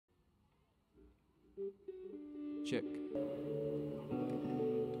Check.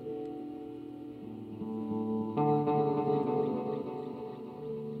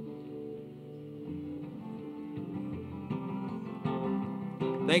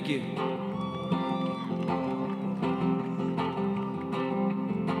 Thank you.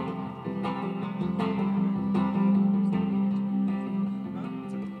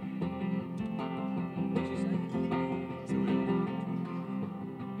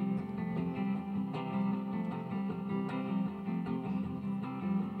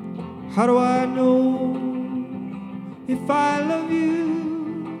 How do I know if I love you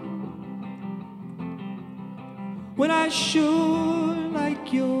when I sure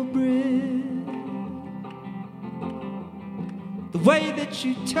like your breath, the way that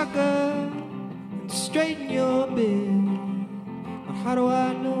you tuck up and straighten your bed? But how do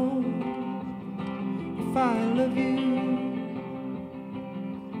I know if I love you?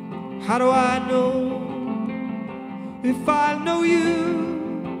 How do I know if I know you?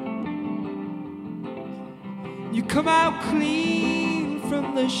 You come out clean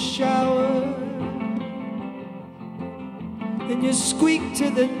from the shower and you squeak to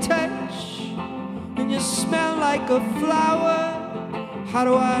the touch and you smell like a flower. How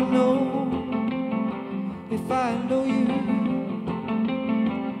do I know if I know you?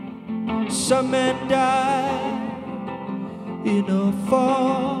 Some men die in a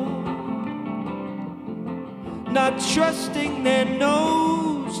fall, not trusting their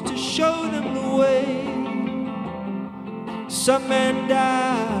nose to show them the way. Some men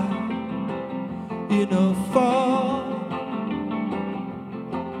die in a fall.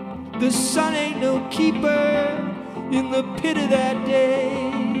 The sun ain't no keeper in the pit of that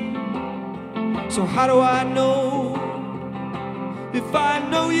day. So how do I know if I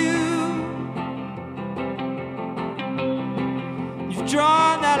know you? You've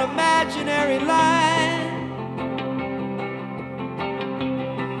drawn that imaginary line,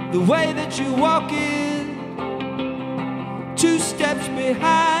 the way that you walk is 2 steps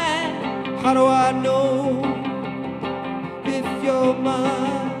behind. How do I know if you're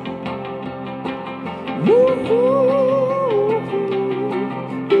mine?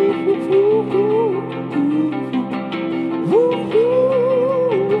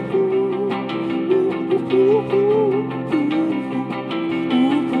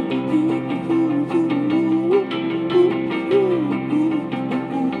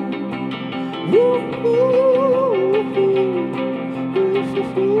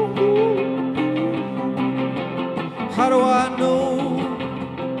 How do I know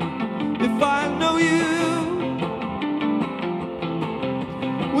if I know you?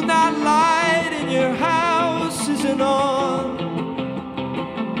 When that light in your house isn't on,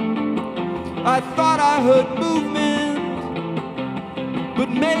 I thought I heard movement, but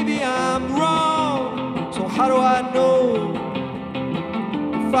maybe I'm wrong. So how do I know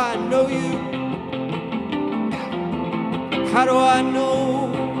if I know you? How do I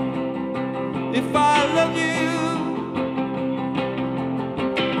know if I love you?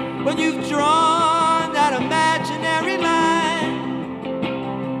 When you've drawn that imaginary line,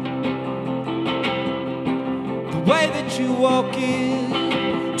 the way that you walk is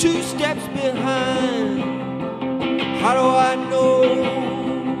 2 steps behind. How do I know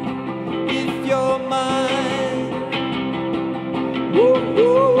if you're mine?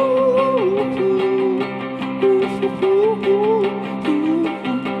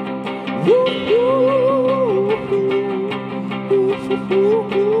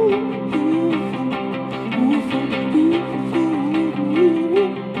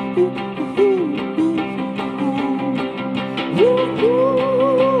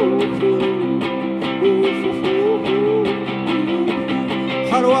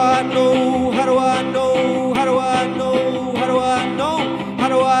 How do I know? How do I know? How do I know? How do I know? How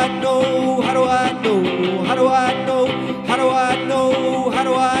do I know? How do I know? How do I know? How do I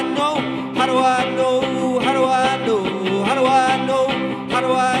know? How do I know? How do I know? How do I know? How do I know? How do I know? How do I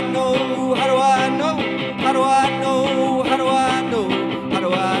know? How do I know? How do I know? How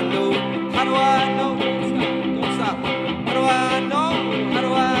do I know? How do I know? Don't stop. How do I know? How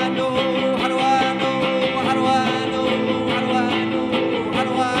do I know? How do I know? How do I know? How do I know? How do I know? How do I know? How do I know?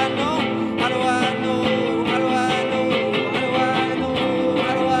 How do I know? How do I know? How do I know? How do I know? How do I know?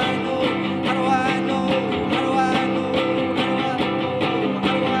 How do I know? How do I know?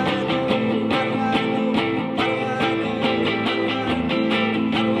 How do I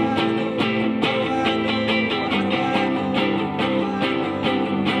know?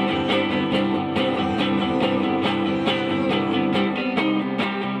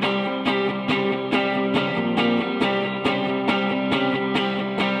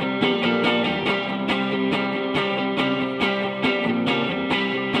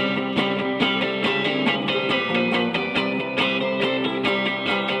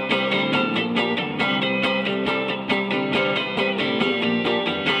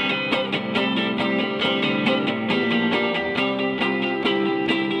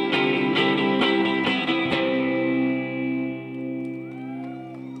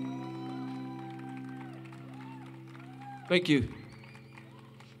 Thank you.